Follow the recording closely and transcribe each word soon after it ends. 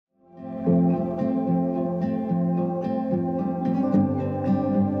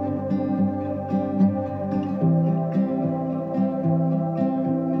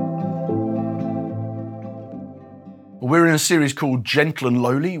in a series called Gentle and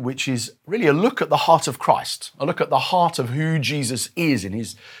Lowly, which is really a look at the heart of Christ, a look at the heart of who Jesus is in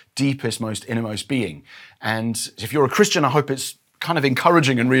his deepest, most innermost being. And if you're a Christian, I hope it's kind of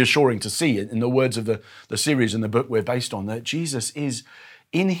encouraging and reassuring to see in the words of the series and the book we're based on, that Jesus is,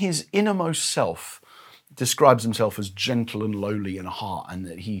 in his innermost self, describes himself as gentle and lowly in heart, and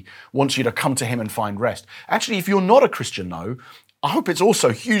that he wants you to come to him and find rest. Actually, if you're not a Christian, though, I hope it's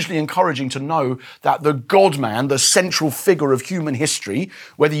also hugely encouraging to know that the God-man, the central figure of human history,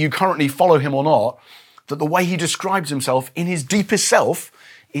 whether you currently follow him or not, that the way he describes himself in his deepest self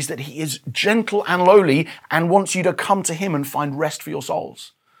is that he is gentle and lowly and wants you to come to him and find rest for your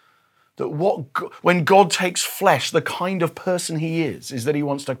souls. That when God takes flesh, the kind of person he is that he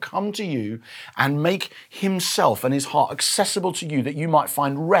wants to come to you and make himself and his heart accessible to you, that you might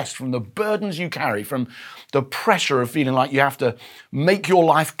find rest from the burdens you carry, from the pressure of feeling like you have to make your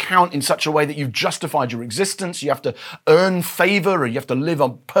life count in such a way that you've justified your existence. You have to earn favor, or you have to live a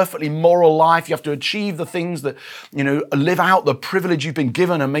perfectly moral life. You have to achieve the things that, live out the privilege you've been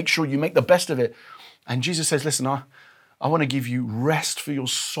given and make sure you make the best of it. And Jesus says, listen, I want to give you rest for your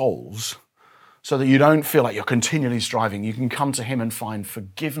souls so that you don't feel like you're continually striving. You can come to him and find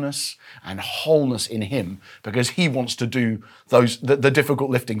forgiveness and wholeness in him, because he wants to do the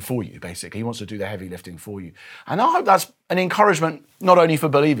difficult lifting for you, basically. He wants to do the heavy lifting for you. And I hope that's an encouragement, not only for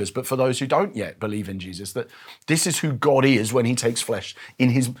believers, but for those who don't yet believe in Jesus, that this is who God is when he takes flesh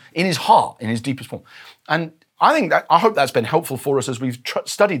in his heart, in his deepest form. And I hope that's been helpful for us as we've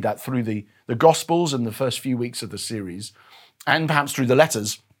studied that through the Gospels and the first few weeks of the series, and perhaps through the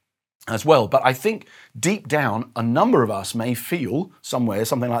letters as well. But I think deep down, a number of us may feel somewhere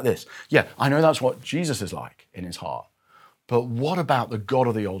something like this. Yeah, I know that's what Jesus is like in his heart, but what about the God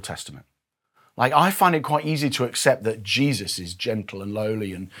of the Old Testament? Like, I find it quite easy to accept that Jesus is gentle and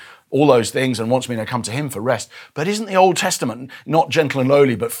lowly and all those things and wants me to come to him for rest. But isn't the Old Testament not gentle and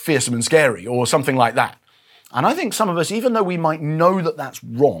lowly, but fearsome and scary, or something like that? And I think some of us, even though we might know that that's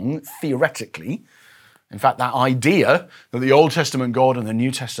wrong theoretically, in fact, that idea that the Old Testament God and the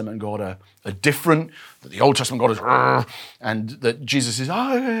New Testament God are different, that the Old Testament God is, and that Jesus is,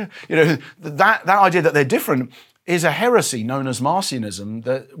 that idea that they're different is a heresy known as Marcionism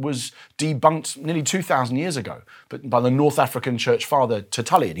that was debunked nearly 2,000 years ago by the North African church father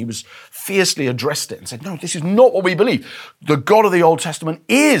Tertullian. He was fiercely addressed it and said, no, this is not what we believe. The God of the Old Testament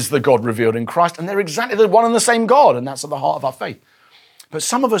is the God revealed in Christ, and they're exactly the one and the same God, and that's at the heart of our faith. But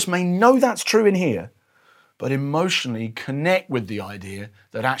some of us may know that's true in here, but emotionally connect with the idea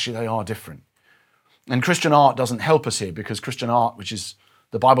that actually they are different. And Christian art doesn't help us here, because Christian art, which is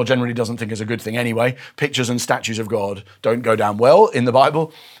the Bible generally doesn't think is a good thing anyway. Pictures and statues of God don't go down well in the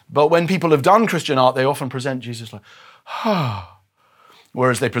Bible. But when people have done Christian art, they often present Jesus like,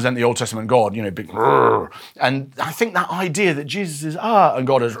 whereas they present the Old Testament God, big, and I think that idea that Jesus is and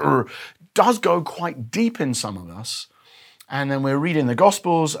God is does go quite deep in some of us. And then we're reading the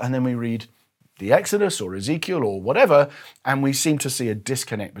Gospels, and then we read the Exodus or Ezekiel or whatever, and we seem to see a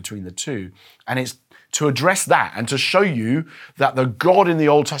disconnect between the two. And it's to address that and to show you that the God in the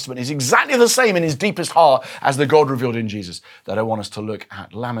Old Testament is exactly the same in his deepest heart as the God revealed in Jesus, that I want us to look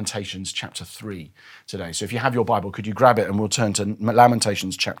at Lamentations chapter 3 today. So if you have your Bible, could you grab it, and we'll turn to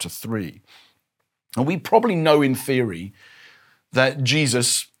Lamentations chapter 3. And we probably know in theory that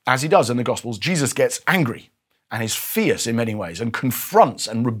Jesus, as he does in the Gospels, Jesus gets angry and is fierce in many ways and confronts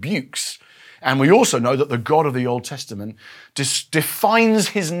and rebukes. And we also know that the God of the Old Testament defines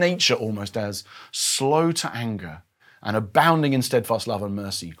his nature almost as slow to anger and abounding in steadfast love and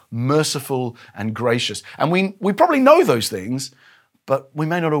mercy, merciful and gracious. And we probably know those things, but we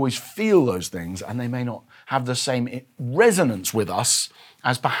may not always feel those things, and they may not have the same resonance with us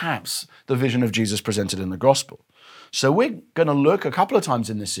as perhaps the vision of Jesus presented in the gospel. So we're going to look a couple of times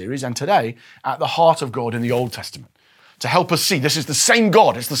in this series, and today, at the heart of God in the Old Testament, to help us see this is the same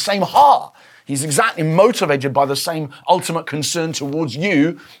God, it's the same heart. He's exactly motivated by the same ultimate concern towards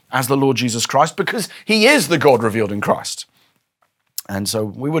you as the Lord Jesus Christ, because he is the God revealed in Christ. And so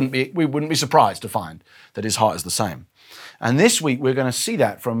we wouldn't be surprised to find that his heart is the same. And this week we're going to see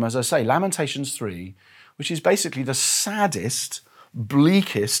that from, as I say, Lamentations 3, which is basically the saddest,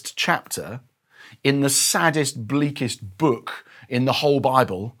 bleakest chapter in the saddest, bleakest book in the whole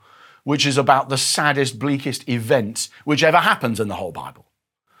Bible, which is about the saddest, bleakest event which ever happens in the whole Bible,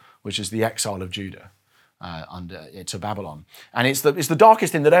 which is the exile of Judah to Babylon. And it's the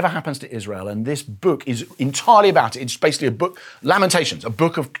darkest thing that ever happens to Israel, and this book is entirely about it. It's basically a book, Lamentations, a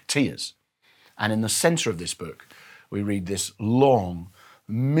book of tears. And in the center of this book, we read this long,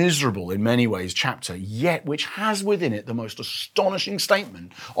 miserable in many ways chapter, yet which has within it the most astonishing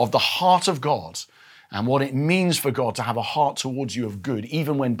statement of the heart of God and what it means for God to have a heart towards you of good,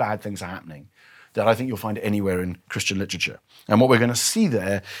 even when bad things are happening, that I think you'll find anywhere in Christian literature. And what we're going to see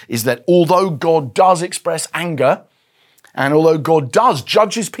there is that although God does express anger, and although God does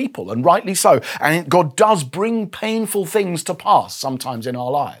judge his people, and rightly so, and God does bring painful things to pass sometimes in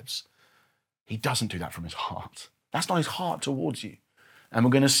our lives, he doesn't do that from his heart. That's not his heart towards you. And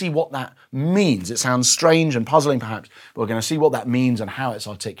we're going to see what that means. It sounds strange and puzzling perhaps, but we're going to see what that means and how it's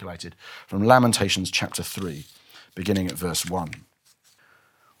articulated from Lamentations chapter 3, beginning at verse 1.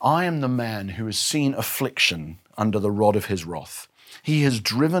 I am the man who has seen affliction under the rod of his wrath. He has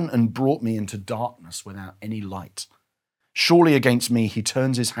driven and brought me into darkness without any light. Surely against me he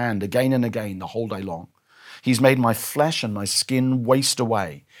turns his hand again and again the whole day long. He's made my flesh and my skin waste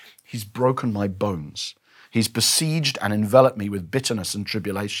away. He's broken my bones. He's besieged and enveloped me with bitterness and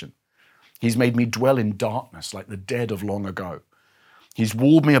tribulation. He's made me dwell in darkness like the dead of long ago. He's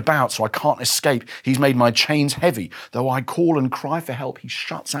walled me about so I can't escape. He's made my chains heavy. Though I call and cry for help, he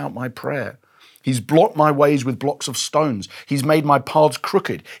shuts out my prayer. He's blocked my ways with blocks of stones. He's made my paths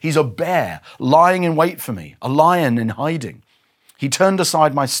crooked. He's a bear lying in wait for me, a lion in hiding. He turned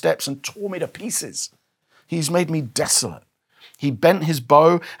aside my steps and tore me to pieces. He's made me desolate. He bent his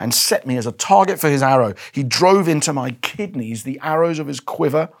bow and set me as a target for his arrow. He drove into my kidneys the arrows of his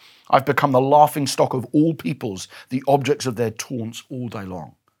quiver. I've become the laughing stock of all peoples, the objects of their taunts all day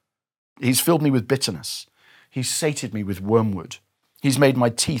long. He's filled me with bitterness. He's sated me with wormwood. He's made my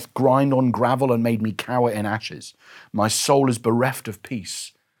teeth grind on gravel and made me cower in ashes. My soul is bereft of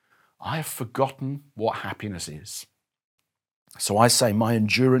peace. I have forgotten what happiness is. So I say, my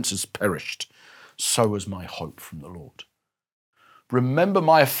endurance has perished. So has my hope from the Lord. Remember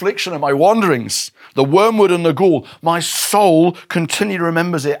my affliction and my wanderings, the wormwood and the gall. My soul continually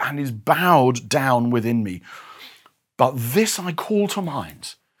remembers it and is bowed down within me. But this I call to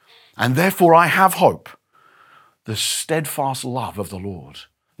mind, and therefore I have hope. The steadfast love of the Lord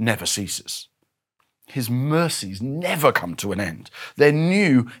never ceases. His mercies never come to an end. They're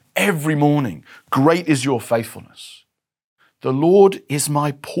new every morning. Great is your faithfulness. The Lord is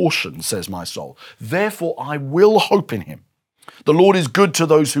my portion, says my soul. Therefore I will hope in him. The Lord is good to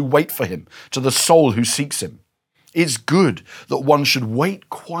those who wait for him, to the soul who seeks him. It's good that one should wait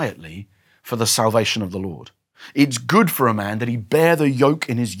quietly for the salvation of the Lord. It's good for a man that he bear the yoke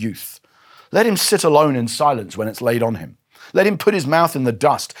in his youth. Let him sit alone in silence when it's laid on him. Let him put his mouth in the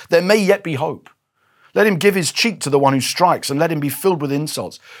dust. There may yet be hope. Let him give his cheek to the one who strikes, and let him be filled with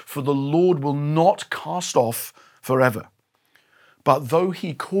insults. For the Lord will not cast off forever. But though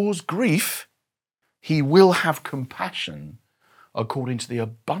he cause grief, he will have compassion according to the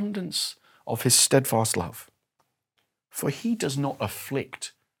abundance of his steadfast love. For he does not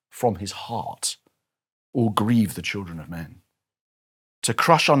afflict from his heart or grieve the children of men. To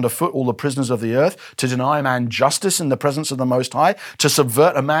crush underfoot all the prisoners of the earth, to deny a man justice in the presence of the Most High, to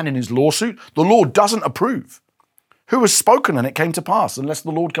subvert a man in his lawsuit, the Lord doesn't approve. Who has spoken and it came to pass, unless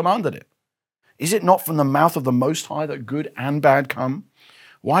the Lord commanded it? Is it not from the mouth of the Most High that good and bad come?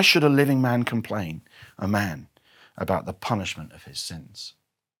 Why should a living man complain, a man, about the punishment of his sins?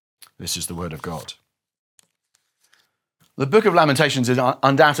 This is the word of God. The book of Lamentations is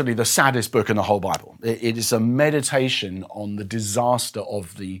undoubtedly the saddest book in the whole Bible. It is a meditation on the disaster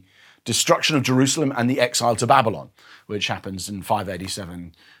of the destruction of Jerusalem and the exile to Babylon, which happens in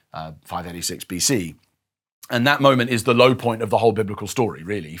 587, 586 BC. And that moment is the low point of the whole biblical story,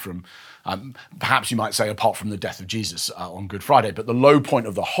 really, from perhaps you might say apart from the death of Jesus on Good Friday, but the low point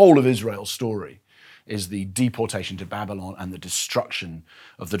of the whole of Israel's story is the deportation to Babylon and the destruction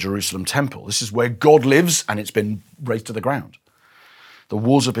of the Jerusalem temple. This is where God lives, and it's been razed to the ground. The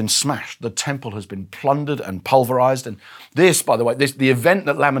walls have been smashed. The temple has been plundered and pulverized. And this, by the way, the event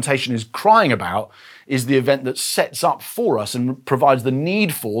that Lamentation is crying about is the event that sets up for us and provides the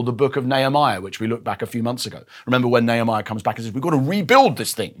need for the book of Nehemiah, which we looked back a few months ago. Remember when Nehemiah comes back and says, we've got to rebuild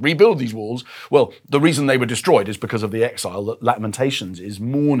this thing, rebuild these walls. Well, the reason they were destroyed is because of the exile. That Lamentations is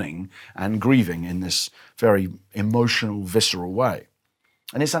mourning and grieving in this very emotional, visceral way.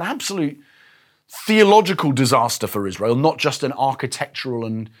 And it's an absolute theological disaster for Israel, not just an architectural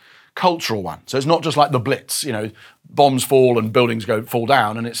and cultural one. So it's not just like the Blitz, bombs fall and buildings fall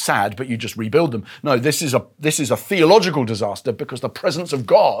down and it's sad, but you just rebuild them. No, this is a theological disaster because the presence of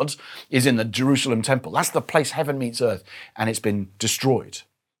God is in the Jerusalem temple. That's the place heaven meets earth, and it's been destroyed.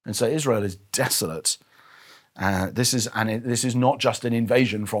 And so Israel is desolate. This is not just an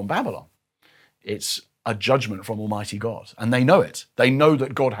invasion from Babylon. It's a judgment from Almighty God. And they know it. They know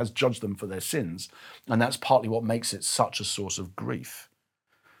that God has judged them for their sins. And that's partly what makes it such a source of grief.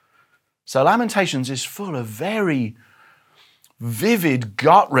 So Lamentations is full of very, vivid,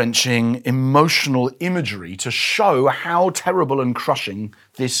 gut-wrenching, emotional imagery to show how terrible and crushing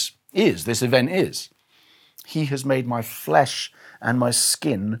this event is. He has made my flesh and my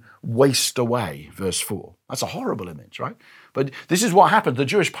skin waste away, verse 4. That's a horrible image, right? But this is what happened. The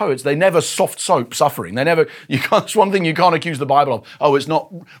Jewish poets, they never soft soap suffering. It's one thing you can't accuse the Bible of. Oh, it's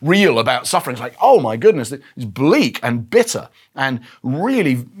not real about suffering. It's like, oh my goodness, it's bleak and bitter and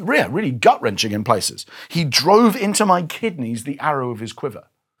really gut-wrenching in places. He drove into my kidneys the arrow of his quiver,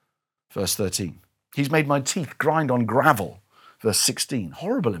 verse 13. He's made my teeth grind on gravel, verse 16.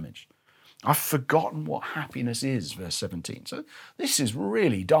 Horrible image. I've forgotten what happiness is, verse 17. So this is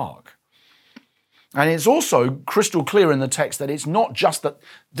really dark. And it's also crystal clear in the text that it's not just that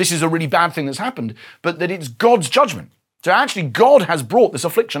this is a really bad thing that's happened, but that it's God's judgment. So actually God has brought this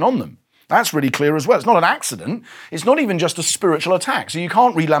affliction on them. That's really clear as well. It's not an accident. It's not even just a spiritual attack. So you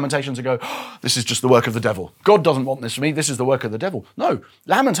can't read Lamentations and go, oh, this is just the work of the devil. God doesn't want this for me. This is the work of the devil. No,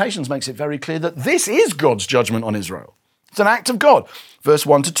 Lamentations makes it very clear that this is God's judgment on Israel. It's an act of God. Verse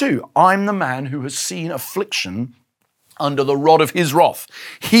 1-2, I'm the man who has seen affliction under the rod of his wrath.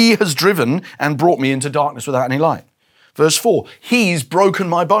 He has driven and brought me into darkness without any light. Verse 4, he's broken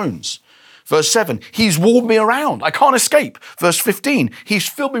my bones. Verse 7, he's walled me around. I can't escape. Verse 15, he's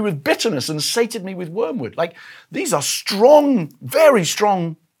filled me with bitterness and sated me with wormwood. Like, these are strong, very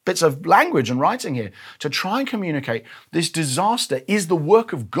strong bits of language and writing here to try and communicate this disaster is the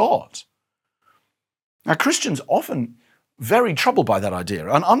work of God. Now, Christians often very troubled by that idea,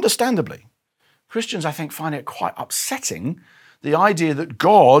 and understandably. Christians, I think, find it quite upsetting, the idea that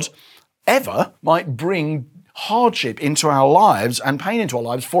God ever might bring hardship into our lives and pain into our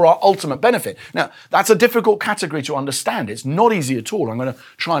lives for our ultimate benefit. Now, that's a difficult category to understand. It's not easy at all. I'm going to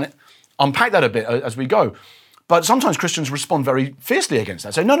try and unpack that a bit as we go. But sometimes Christians respond very fiercely against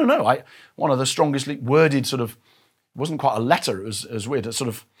that. Say, no. One of the strongest worded sort of, it wasn't quite a letter, it was weird, it sort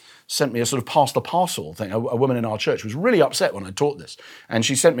of sent me a sort of pass the parcel thing. A woman in our church was really upset when I taught this. And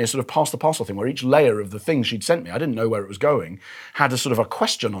she sent me a sort of pass the parcel thing where each layer of the thing she'd sent me, I didn't know where it was going, had a sort of a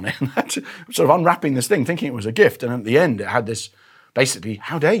question on it. And I had to sort of unwrapping this thing, thinking it was a gift. And at the end, it had this, basically,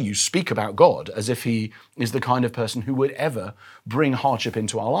 how dare you speak about God as if he is the kind of person who would ever bring hardship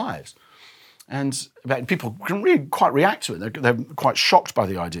into our lives. And people can really quite react to it. They're quite shocked by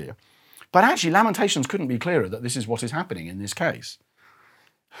the idea. But actually, Lamentations couldn't be clearer that this is what is happening in this case.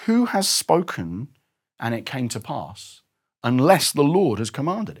 Who has spoken and it came to pass, unless the Lord has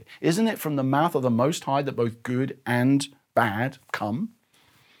commanded it? Isn't it from the mouth of the Most High that both good and bad come?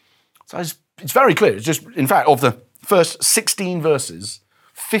 So it's very clear. It's just, in fact, of the first 16 verses,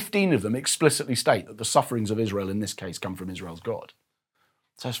 15 of them explicitly state that the sufferings of Israel in this case come from Israel's God.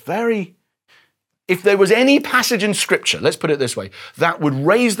 So it's very... If there was any passage in Scripture, let's put it this way, that would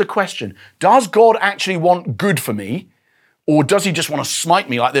raise the question, does God actually want good for me? Or does he just want to smite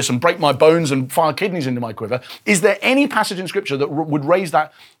me like this and break my bones and fire kidneys into my quiver? Is there any passage in Scripture that would raise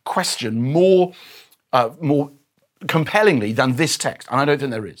that question more compellingly than this text? And I don't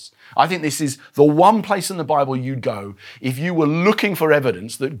think there is. I think this is the one place in the Bible you'd go if you were looking for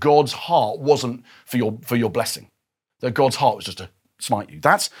evidence that God's heart wasn't for your blessing, that God's heart was just to smite you.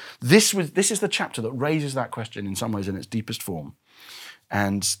 This is the chapter that raises that question in some ways in its deepest form.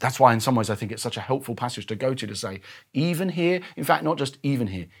 And that's why in some ways I think it's such a helpful passage to go to say, even here, in fact, not just even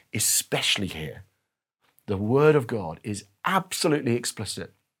here, especially here, the word of God is absolutely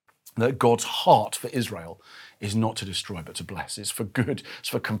explicit that God's heart for Israel is not to destroy, but to bless. It's for good, it's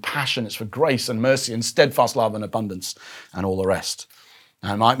for compassion, it's for grace and mercy and steadfast love and abundance and all the rest.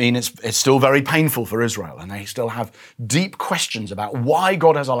 And it might mean it's still very painful for Israel and they still have deep questions about why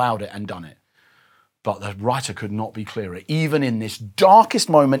God has allowed it and done it. But the writer could not be clearer. Even in this darkest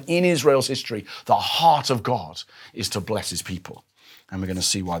moment in Israel's history, the heart of God is to bless his people. And we're going to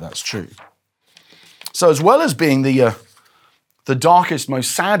see why that's true. So as well as being the darkest,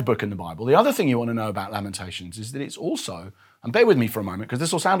 most sad book in the Bible, the other thing you want to know about Lamentations is that it's also, and bear with me for a moment, because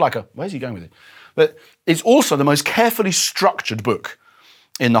this will sound like where's he going with it? But it's also the most carefully structured book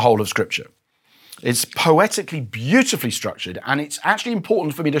in the whole of Scripture. It's poetically, beautifully structured, and it's actually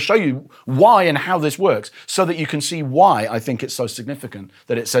important for me to show you why and how this works so that you can see why I think it's so significant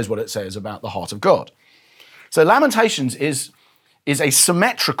that it says what it says about the heart of God. So Lamentations is a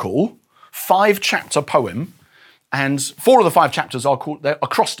symmetrical 5-chapter poem, and 4 of the 5 chapters are called they're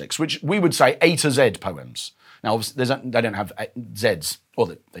acrostics, which we would say A to Z poems. Now, they don't have Zs, or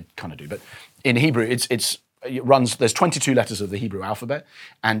they kind of do, but in Hebrew, there's 22 letters of the Hebrew alphabet.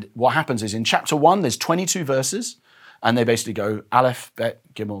 And what happens is in chapter 1, there's 22 verses, and they basically go Aleph, Bet,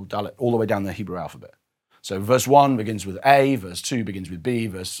 Gimel, Dalet, all the way down the Hebrew alphabet. So verse 1 begins with A, verse 2 begins with B,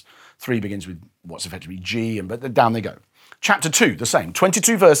 verse 3 begins with what's effectively G, but down they go. Chapter 2, the same.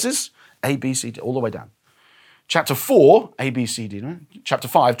 22 verses, A, B, C, D, all the way down. Chapter 4, A, B, C, D. No? Chapter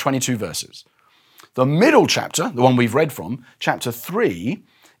 5, 22 verses. The middle chapter, the one we've read from, chapter 3,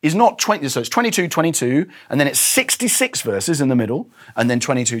 is not 20, so it's 22, 22, and then it's 66 verses in the middle, and then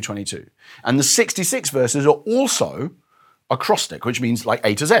 22, 22. And the 66 verses are also acrostic, which means like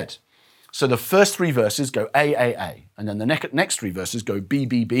A to Z. So the first 3 verses go A, and then the next 3 verses go B,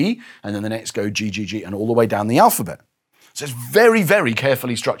 B, B, and then the next go G, G, G, and all the way down the alphabet. So it's very, very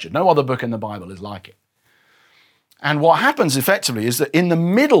carefully structured. No other book in the Bible is like it. And what happens effectively is that in the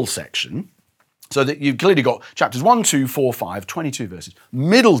middle section, so that you've clearly got chapters 1, 2, 4, 5, 22 verses,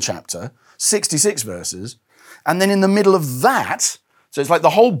 middle chapter, 66 verses, and then in the middle of that, so it's like the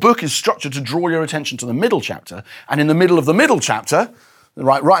whole book is structured to draw your attention to the middle chapter, and in the middle of the middle chapter,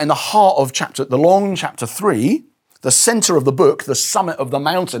 right in the heart of the long chapter 3, the center of the book, the summit of the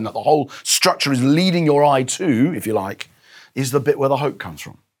mountain that the whole structure is leading your eye to, if you like, is the bit where the hope comes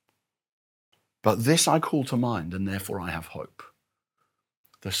from. But this I call to mind, and therefore I have hope.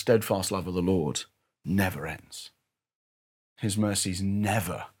 The steadfast love of the Lord never ends. His mercies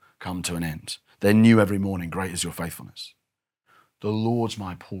never come to an end. They're new every morning. Great is your faithfulness. The Lord's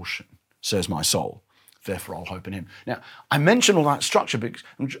my portion, says my soul. Therefore, I'll hope in him. Now, I mention all that structure because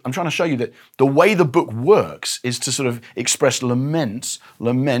I'm trying to show you that the way the book works is to sort of express lament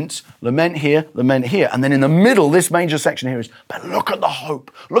here. And then in the middle, this major section here is, but look at the hope.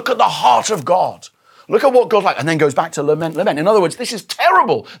 Look at the heart of God. Look at what God's like. And then goes back to lament. In other words, this is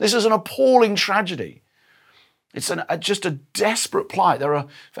terrible. This is an appalling tragedy. It's just a desperate plight. In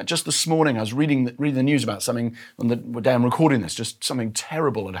fact, just this morning, I was reading the news about something on the day I'm recording this, just something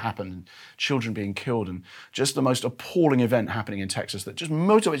terrible had happened, and children being killed, and just the most appalling event happening in Texas that just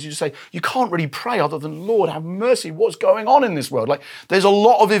motivates you to say, you can't really pray other than, Lord, have mercy, what's going on in this world? Like, there's a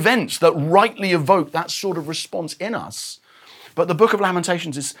lot of events that rightly evoke that sort of response in us. But the book of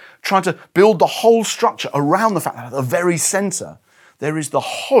Lamentations is trying to build the whole structure around the fact that at the very center, there is the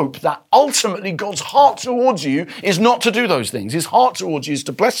hope that ultimately God's heart towards you is not to do those things. His heart towards you is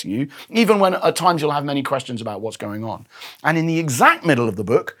to bless you, even when at times you'll have many questions about what's going on. And in the exact middle of the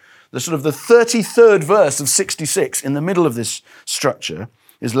book, the 33rd verse of 66, in the middle of this structure,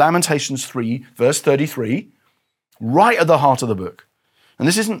 is Lamentations 3, verse 33, right at the heart of the book. And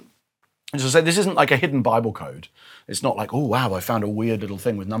this isn't, as I say, this isn't like a hidden Bible code. It's not like, oh, wow, I found a weird little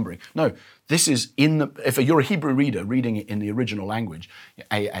thing with numbering. No, this is if you're a Hebrew reader reading it in the original language,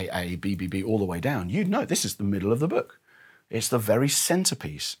 A, B, B, B, all the way down, you'd know this is the middle of the book. It's the very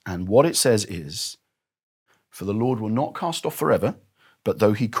centerpiece. And what it says is, for the Lord will not cast off forever, but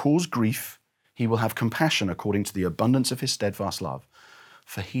though he cause grief, he will have compassion according to the abundance of his steadfast love.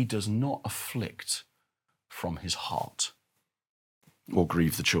 For he does not afflict from his heart or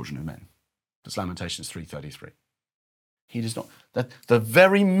grieve the children of men. That's Lamentations 3:33. He does not. The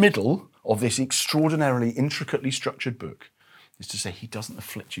very middle of this extraordinarily intricately structured book is to say he doesn't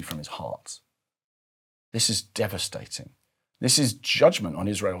afflict you from his heart. This is devastating. This is judgment on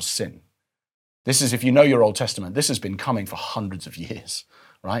Israel's sin. This is, if you know your Old Testament, this has been coming for hundreds of years,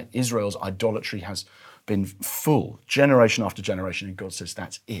 right? Israel's idolatry has been full, generation after generation, and God says,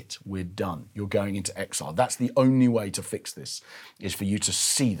 that's it, we're done. You're going into exile. That's the only way to fix this, is for you to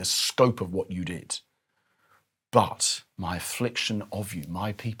see the scope of what you did. But my affliction of you,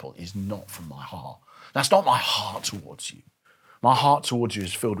 my people, is not from my heart. That's not my heart towards you. My heart towards you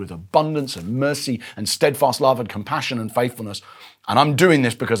is filled with abundance and mercy and steadfast love and compassion and faithfulness. And I'm doing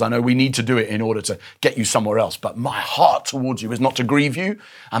this because I know we need to do it in order to get you somewhere else. But my heart towards you is not to grieve you,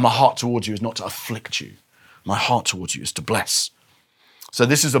 and my heart towards you is not to afflict you. My heart towards you is to bless. So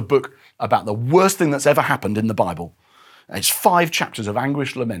this is a book about the worst thing that's ever happened in the Bible. It's 5 chapters of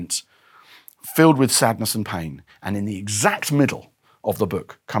anguish lament, filled with sadness and pain. And in the exact middle of the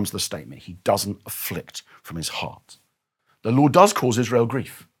book comes the statement, he doesn't afflict from his heart. The Lord does cause Israel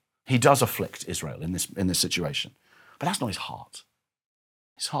grief. He does afflict Israel in this situation. But that's not his heart.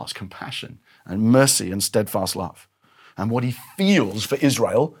 His heart's compassion and mercy and steadfast love. And what he feels for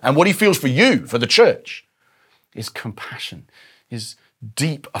Israel and what he feels for you, for the church, is compassion, is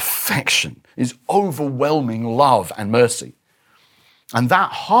deep affection, is overwhelming love and mercy. And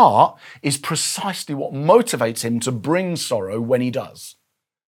that heart is precisely what motivates him to bring sorrow when he does.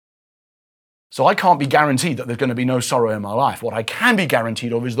 So I can't be guaranteed that there's going to be no sorrow in my life. What I can be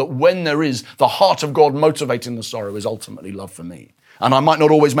guaranteed of is that when there is, the heart of God motivating the sorrow is ultimately love for me. And I might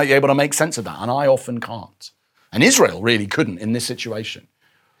not always be able to make sense of that, and I often can't. And Israel really couldn't in this situation.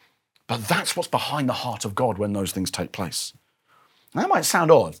 But that's what's behind the heart of God when those things take place. Now, that might sound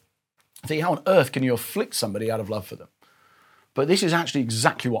odd. I think, how on earth can you afflict somebody out of love for them? But this is actually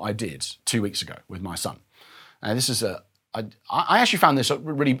exactly what I did 2 weeks ago with my son. And this is I actually found this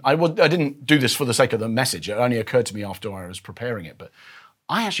really, I didn't do this for the sake of the message. It only occurred to me after I was preparing it, but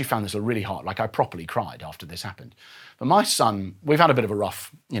I actually found this really hard. Like I properly cried after this happened. But my son, we've had a bit of a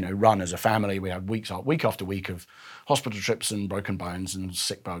rough, run as a family. We had week after week of hospital trips and broken bones and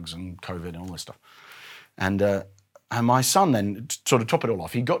sick bugs and COVID and all this stuff. And my son then, sort of top it all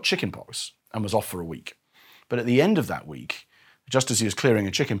off, he got chickenpox and was off for a week. But at the end of that week, just as he was clearing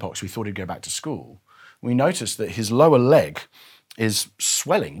a chickenpox, we thought he'd go back to school. We noticed that his lower leg is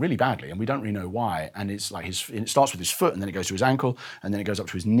swelling really badly, and we don't really know why. And it's like it starts with his foot, and then it goes to his ankle, and then it goes up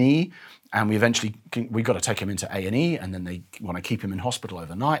to his knee. And we got to take him into A&E, and then they want to keep him in hospital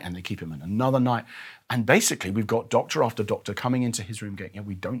overnight, and they keep him in another night. And basically, we've got doctor after doctor coming into his room going,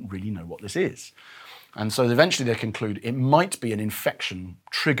 we don't really know what this is. And so eventually they conclude it might be an infection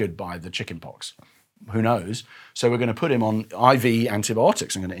triggered by the chickenpox. Who knows? So we're going to put him on IV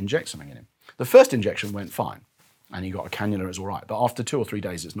antibiotics and going to inject something in him. The first injection went fine, and he got a cannula, it's all right. But after 2 or 3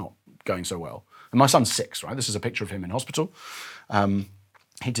 days, it's not going so well. And my son's 6, right? This is a picture of him in hospital.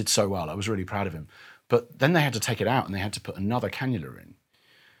 He did so well. I was really proud of him. But then they had to take it out, and they had to put another cannula in.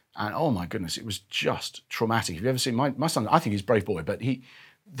 And oh my goodness, it was just traumatic. Have you ever seen my son? I think he's a brave boy, but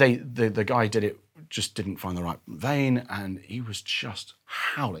the guy did it, just didn't find the right vein, and he was just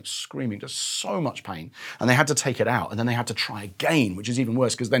howling, screaming, just so much pain. And they had to take it out, and then they had to try again, which is even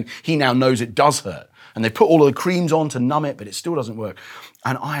worse, because then he now knows it does hurt. And they put all of the creams on to numb it, but it still doesn't work.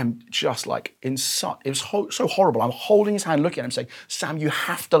 And I am just like, it was so horrible. I'm holding his hand, looking at him, saying, Sam, you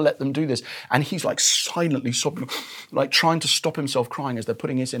have to let them do this. And he's like silently sobbing, like trying to stop himself crying as they're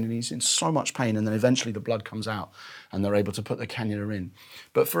putting it in, and he's in so much pain. And then eventually the blood comes out, and they're able to put the cannula in.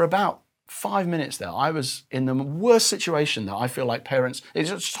 But for about 5 minutes there, I was in the worst situation that I feel like parents, it's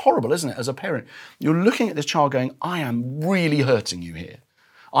just horrible, isn't it? As a parent, you're looking at this child going, I am really hurting you here.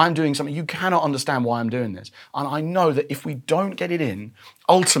 I'm doing something, you cannot understand why I'm doing this. And I know that if we don't get it in,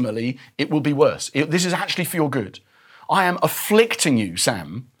 ultimately, it will be worse. This is actually for your good. I am afflicting you,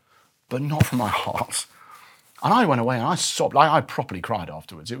 Sam, but not from my heart. And I went away and I sobbed. I properly cried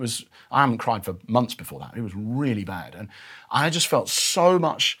afterwards. I haven't cried for months before that. It was really bad. And I just felt so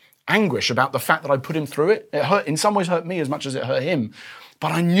much anguish about the fact that I put him through it. It hurt, in some ways hurt me as much as it hurt him.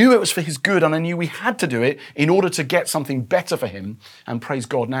 But I knew it was for his good, and I knew we had to do it in order to get something better for him. And praise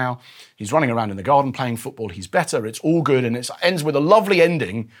God, now he's running around in the garden playing football. He's better. It's all good, and it ends with a lovely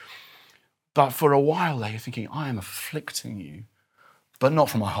ending. But for a while there, you're thinking, I am afflicting you, but not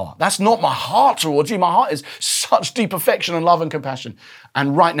from my heart. That's not my heart towards you. My heart is such deep affection and love and compassion.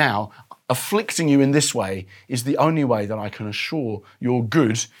 And right now, afflicting you in this way is the only way that I can assure your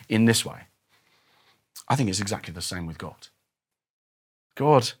good in this way. I think it's exactly the same with God.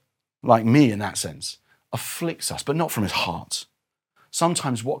 God, like me in that sense, afflicts us, but not from his heart.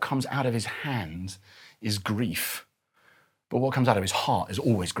 Sometimes what comes out of his hand is grief, but what comes out of his heart is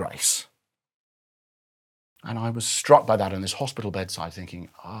always grace. And I was struck by that on this hospital bedside thinking,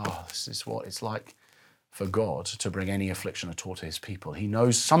 this is what it's like for God to bring any affliction at all to his people. He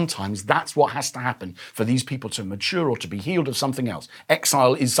knows sometimes that's what has to happen for these people to mature or to be healed of something else.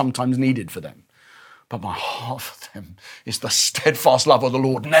 Exile is sometimes needed for them. But my heart for them is the steadfast love of the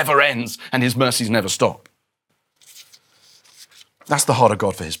Lord never ends and his mercies never stop. That's the heart of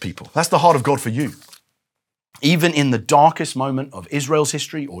God for his people. That's the heart of God for you. Even in the darkest moment of Israel's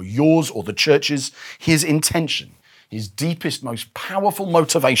history or yours or the church's, his intention, his deepest, most powerful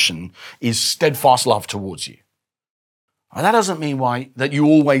motivation is steadfast love towards you. And that doesn't mean that you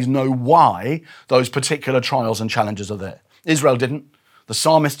always know why those particular trials and challenges are there. Israel didn't. The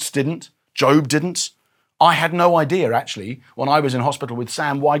psalmists didn't. Job didn't. I had no idea, actually, when I was in hospital with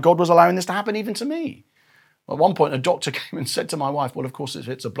Sam, why God was allowing this to happen even to me. At one point, a doctor came and said to my wife, well, of course, if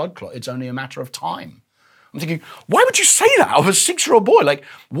it's a blood clot, it's only a matter of time. I'm thinking, why would you say that of a 6-year-old boy? Like,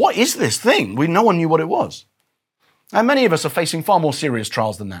 what is this thing? No one knew what it was. And many of us are facing far more serious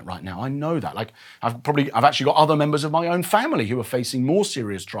trials than that right now. I know that. Like, I've actually got other members of my own family who are facing more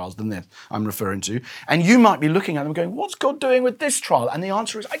serious trials than this I'm referring to. And you might be looking at them going, what's God doing with this trial? And the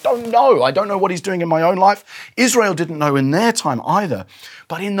answer is, I don't know. I don't know what he's doing in my own life. Israel didn't know in their time either.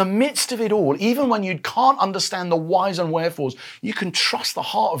 But in the midst of it all, even when you can't understand the whys and wherefores, you can trust the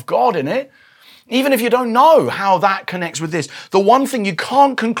heart of God in it. Even if you don't know how that connects with this. The one thing you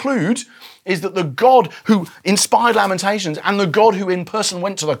can't conclude is that the God who inspired Lamentations and the God who in person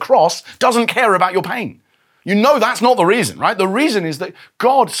went to the cross doesn't care about your pain. You know that's not the reason, right? The reason is that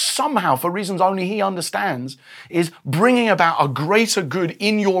God somehow, for reasons only he understands, is bringing about a greater good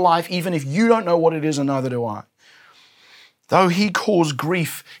in your life, even if you don't know what it is, and neither do I. Though he caused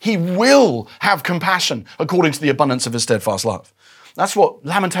grief, he will have compassion according to the abundance of his steadfast love. That's what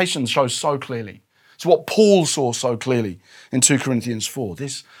Lamentations shows so clearly. It's what Paul saw so clearly in 2 Corinthians 4.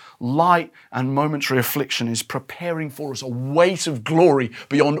 This light and momentary affliction is preparing for us a weight of glory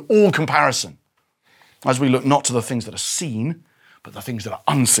beyond all comparison, as we look not to the things that are seen, but the things that are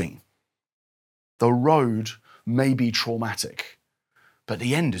unseen. The road may be traumatic, but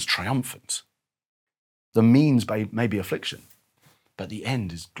the end is triumphant. The means may be affliction, but the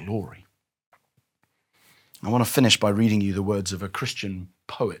end is glory. I want to finish by reading you the words of a Christian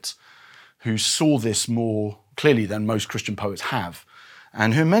poet who saw this more clearly than most Christian poets have,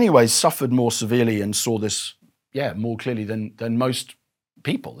 and who in many ways suffered more severely and saw this, more clearly than most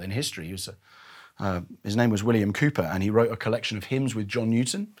people in history. His name was William Cowper, and he wrote a collection of hymns with John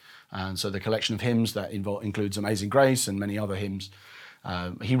Newton. And so the collection of hymns that includes Amazing Grace and many other hymns.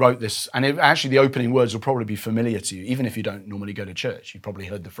 He wrote this, and actually the opening words will probably be familiar to you. Even if you don't normally go to church, you've probably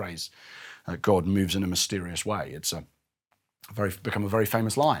heard the phrase, God moves in a mysterious way. It's become a very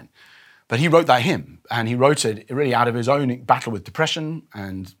famous line. But he wrote that hymn, and he wrote it really out of his own battle with depression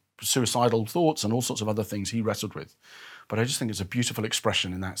and suicidal thoughts and all sorts of other things he wrestled with. But I just think it's a beautiful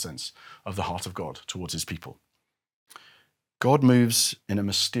expression in that sense of the heart of God towards his people. God moves in a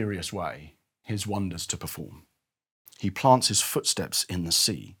mysterious way his wonders to perform. He plants his footsteps in the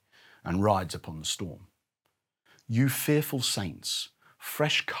sea and rides upon the storm. You fearful saints,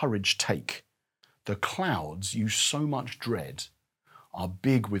 fresh courage take. The clouds you so much dread are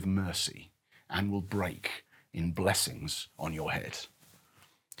big with mercy and will break in blessings on your head.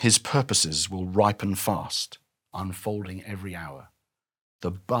 His purposes will ripen fast, unfolding every hour.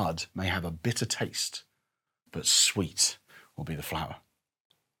 The bud may have a bitter taste, but sweet will be the flower.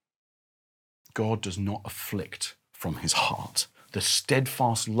 God does not afflict from his heart. The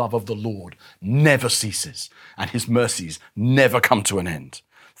steadfast love of the Lord never ceases, and his mercies never come to an end.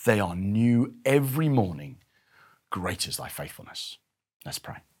 They are new every morning. Great is thy faithfulness. Let's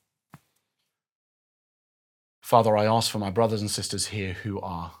pray. Father, I ask for my brothers and sisters here who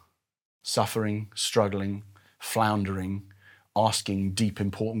are suffering, struggling, floundering, asking deep,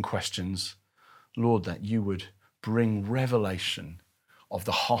 important questions. Lord, that you would bring revelation of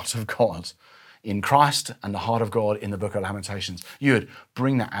the heart of God in Christ and the heart of God in the book of Lamentations. You would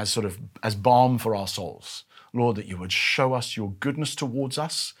bring that as balm for our souls. Lord, that you would show us your goodness towards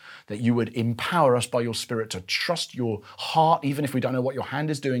us, that you would empower us by your Spirit to trust your heart, even if we don't know what your hand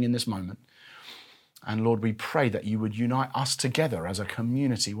is doing in this moment. And Lord, we pray that you would unite us together as a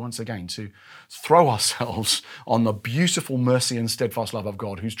community once again to throw ourselves on the beautiful mercy and steadfast love of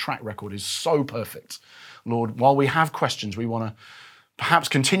God, whose track record is so perfect. Lord, while we have questions, we want to perhaps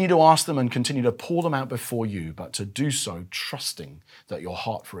continue to ask them and continue to pour them out before you, but to do so trusting that your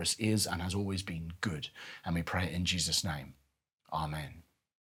heart for us is and has always been good. And we pray it in Jesus' name. Amen.